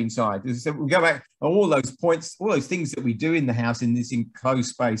than we have inside. So we go back, all those points, all those things that we do in the house in this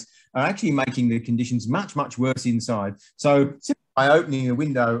enclosed space are actually making the conditions much, much worse inside. So simply by opening a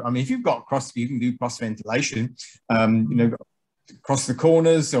window, I mean, if you've got you can do cross ventilation, across the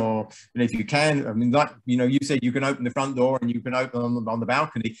corners, or if you can, I mean, like you said, you can open the front door and you can open on the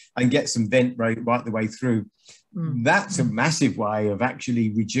balcony and get some vent right the way through. That's a massive way of actually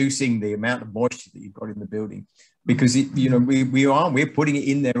reducing the amount of moisture that you've got in the building, because we're putting it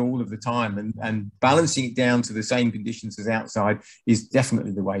in there all of the time, and balancing it down to the same conditions as outside is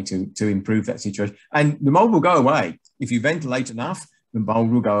definitely the way to improve that situation. And the mold will go away if you ventilate enough. The mold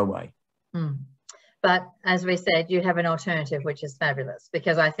will go away. But as we said, you have an alternative, which is fabulous,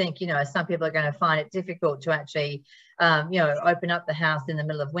 because I think, some people are going to find it difficult to actually, open up the house in the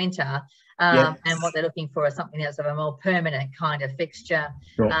middle of winter. And what they're looking for is something that's of a more permanent kind of fixture,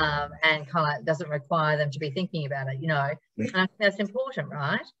 and kind of doesn't require them to be thinking about it, And I think that's important,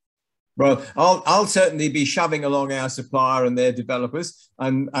 right? Well, I'll certainly be shoving along our supplier and their developers,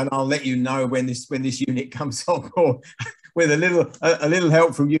 and I'll let you know when this unit comes on board. With a little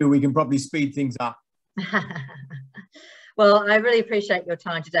help from you, we can probably speed things up. Well, I really appreciate your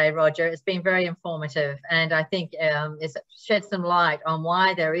time today, Roger. It's been very informative, and I think it's shed some light on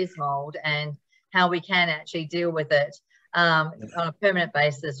why there is mould and how we can actually deal with it on a permanent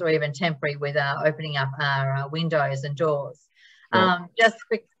basis, or even temporary, with opening up our windows and doors. Just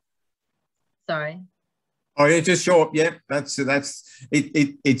quick. Sorry. Oh, yeah, just short. Yeah, that's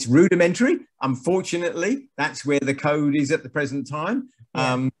it. It's rudimentary. Unfortunately, that's where the code is at the present time.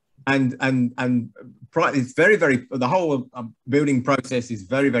 And it's very, very, the whole building process is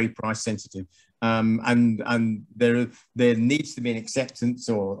very, very price sensitive. And there needs to be an acceptance,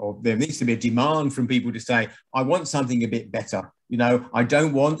 or there needs to be a demand from people to say, I want something a bit better. I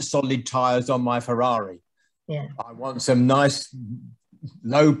don't want solid tires on my Ferrari. I want some nice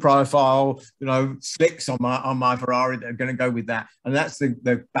low profile, slicks on my Ferrari that are going to go with that. And that's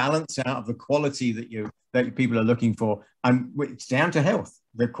the balance out of the quality that people are looking for. And it's down to health.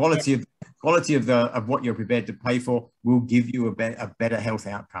 The quality of what you're prepared to pay for will give you a better health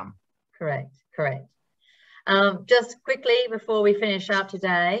outcome. Correct. Just quickly before we finish up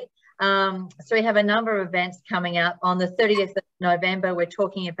today, so we have a number of events coming up. On the 30th of November, we're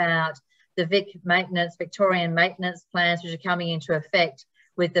talking about the Victorian maintenance plans, which are coming into effect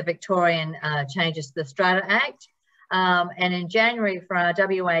with the Victorian changes to the Strata Act. And in January, for our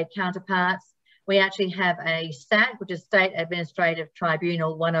WA counterparts, we actually have a SAT, which is State Administrative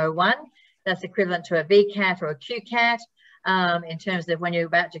Tribunal 101, That's equivalent to a VCAT or a QCAT in terms of when you're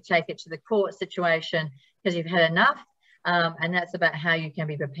about to take it to the court situation because you've had enough. And that's about how you can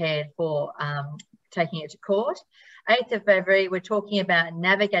be prepared for taking it to court. 8th of February, we're talking about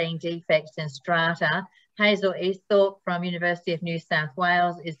navigating defects in strata. Hazel Easthorpe from University of New South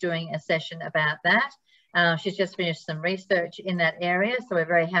Wales is doing a session about that. She's just finished some research in that area, so we're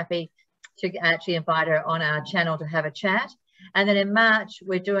very happy to actually invite her on our channel to have a chat. And then in March,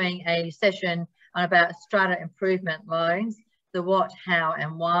 we're doing a session on about strata improvement loans, the what, how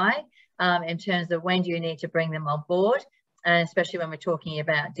and why, in terms of when do you need to bring them on board, and especially when we're talking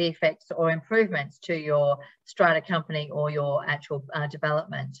about defects or improvements to your strata company or your actual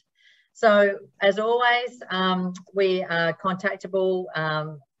development. So as always, we are contactable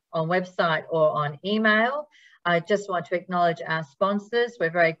on website or on email. I just want to acknowledge our sponsors.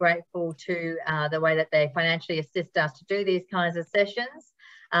 We're very grateful to the way that they financially assist us to do these kinds of sessions,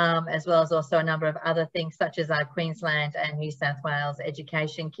 as well as also a number of other things such as our Queensland and New South Wales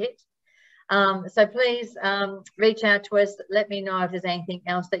education kit. So please reach out to us. Let me know if there's anything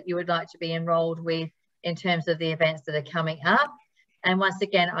else that you would like to be enrolled with in terms of the events that are coming up. And once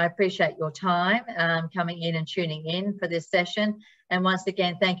again, I appreciate your time coming in and tuning in for this session. And once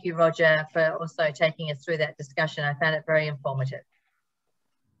again, thank you, Roger, for also taking us through that discussion. I found it very informative.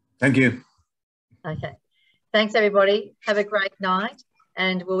 Thank you. Okay. Thanks, everybody. Have a great night,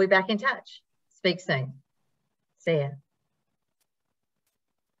 and we'll be back in touch. Speak soon. See ya.